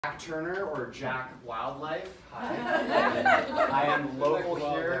Jack Turner or Jack Wildlife. Hi. I am local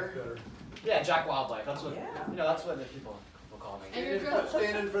here. Yeah, Jack Wildlife. That's what that's what the people call me. And you're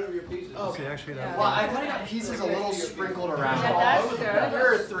Stand in front of your pieces. Oh, Okay, actually, that well, I kind of got pieces a little sprinkled around. Yeah, that's good.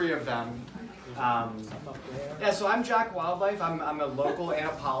 There are 3 of them. Yeah, so I'm Jack Wildlife. I'm a local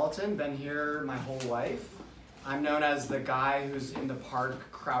Annapolitan. Been here my whole life. I'm known as the guy who's in the park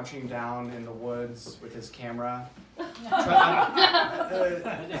crouching down in the woods with his camera.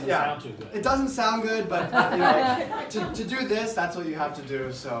 sound too good. It doesn't sound good, but to do this, that's what you have to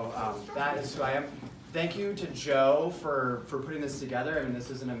do. So that is who I am. Thank you to Joe for putting this together. I mean, this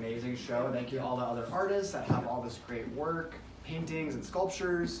is an amazing show. Thank you to all the other artists that have all this great work, paintings and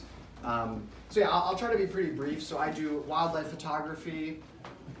sculptures. So yeah, I'll try to be pretty brief. So I do wildlife photography,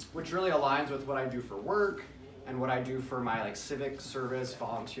 which really aligns with what I do for work and what I do for my civic service,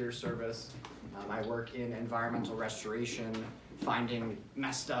 volunteer service. I work in environmental restoration, finding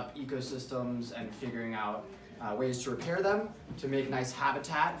messed up ecosystems and figuring out ways to repair them to make nice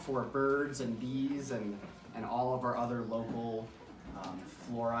habitat for birds and bees and all of our other local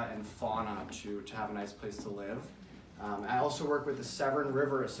flora and fauna to have a nice place to live. I also work with the Severn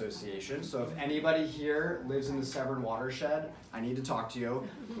River Association, so if anybody here lives in the Severn watershed, I need to talk to you.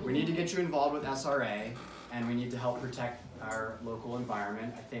 We need to get you involved with SRA, and we need to help protect our local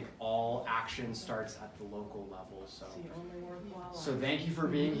environment. I think all action starts at the local level. So thank you for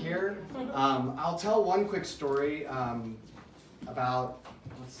being here. I'll tell one quick story about,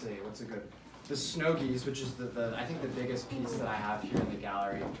 let's see, what's a good, the snow geese, which is I think the biggest piece that I have here in the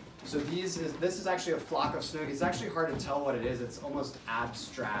gallery. So this is actually a flock of snow geese. It's actually hard to tell what it is. It's almost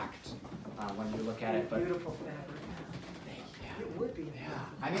abstract when you look at it. But Beautiful fabric. It would be. Yeah,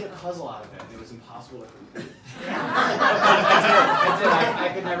 I made a puzzle out of it. It was impossible to complete. I did.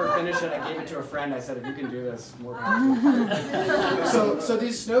 I could never finish it. I gave it to a friend. I said, if you can do this, more power. So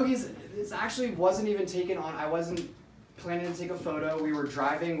these snow geese, this actually wasn't even taken on. I wasn't planning to take a photo. We were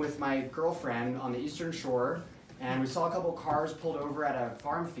driving with my girlfriend on the Eastern Shore, and we saw a couple cars pulled over at a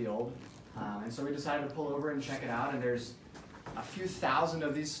farm field, and so we decided to pull over and check it out. And there's a few thousand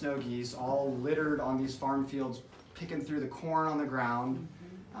of these snow geese all littered on these farm fields, picking through the corn on the ground.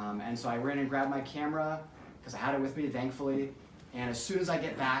 And so I ran and grabbed my camera because I had it with me, thankfully. And as soon as I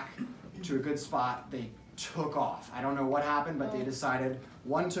get back to a good spot, they took off. I don't know what happened, but they decided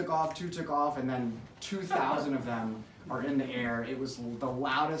 1 took off, 2 took off, and then 2,000 of them are in the air. It was the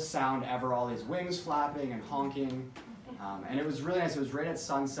loudest sound ever, all these wings flapping and honking. And it was really nice. It was right at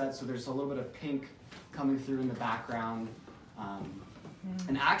sunset, so there's a little bit of pink coming through in the background.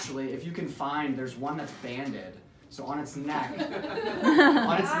 And actually, if you can find, there's one that's banded. So on its neck, it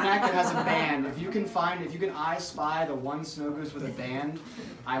has a band. If you can I spy the one snow goose with a band,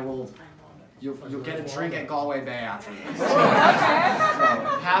 you'll get a drink at Galway Bay after this. So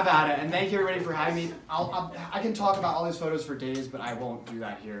have at it, and thank you everybody for having me. I can talk about all these photos for days, but I won't do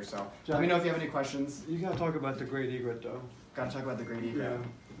that here. So let me know if you have any questions. You gotta talk about the great egret, though. Gotta talk about the great egret.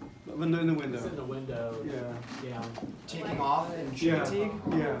 Yeah. In the window. It's in the window. Yeah. Taking off in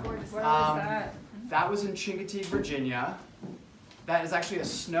Chincoteague. Yeah. What is that? That was in Chincoteague, Virginia. That is actually a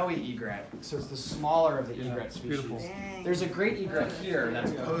snowy egret, so it's the smaller of the egret species. Beautiful. There's a great egret here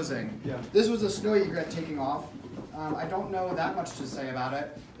that's posing. Yeah. This was a snowy egret taking off. I don't know that much to say about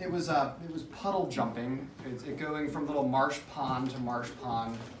it. It was puddle jumping. It's going from little marsh pond to marsh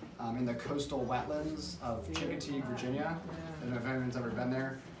pond in the coastal wetlands of Chincoteague, Virginia. I don't know if anyone's ever been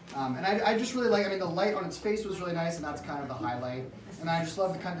there. And I just really like, the light on its face was really nice, and that's kind of the highlight. And I just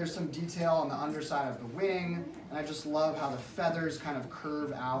love there's some detail on the underside of the wing, and I just love how the feathers kind of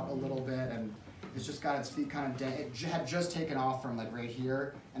curve out a little bit, and it's just got its feet kind of it had just taken off from right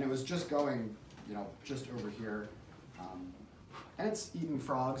here, and it was just going, just over here. And it's eating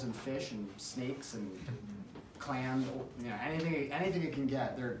frogs and fish and snakes and clams, anything it can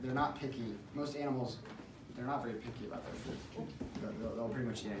get. They're not picky. Most animals, they're not very picky about their food. They'll pretty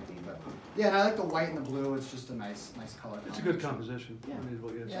much eat anything. But yeah, and I like the white and the blue. It's just a nice color. It's a good composition. Yeah.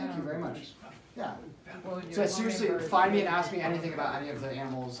 Yes. Thank you very much. Yeah. Well, So seriously, find me and ask me anything about any of the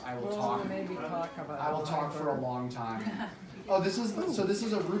animals. I will talk. Maybe talk about. I will talk for a long time. Oh, this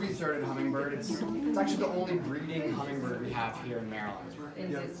is a ruby-throated hummingbird. It's actually the only breeding hummingbird we have here in Maryland.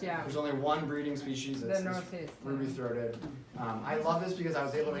 There's only one breeding species. It's ruby-throated. I love this because I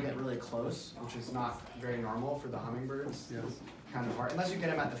was able to get really close, which is not very normal for the hummingbirds. Yes. It's kind of hard, unless you get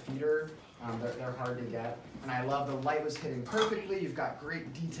them at the feeder. They're hard to get. And I love the light was hitting perfectly. You've got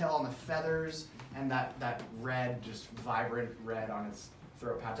great detail on the feathers and that red, just vibrant red on its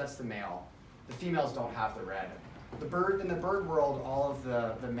throat patch. That's the male. The females don't have the red. In the bird world, all of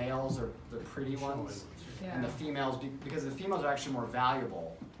the males are the pretty ones, and the females, because the females are actually more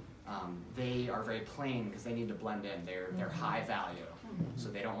valuable, they are very plain because they need to blend in. They're high value, so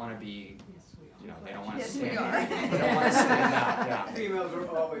they don't want to be, you know, they don't want to Yes, we stand. are. They don't want to stand out. Yeah. Females are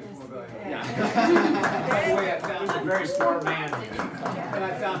always more valuable. Yeah. By the way, I found He's a very smart man. and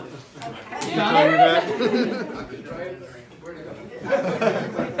I found it. You found it, Rebecca? Where'd it go?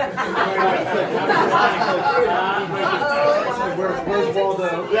 Where's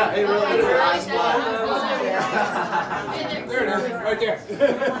Waldo? Yeah, it really is. There it is, right there.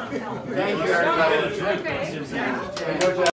 Thank you, everybody. Okay. Good job.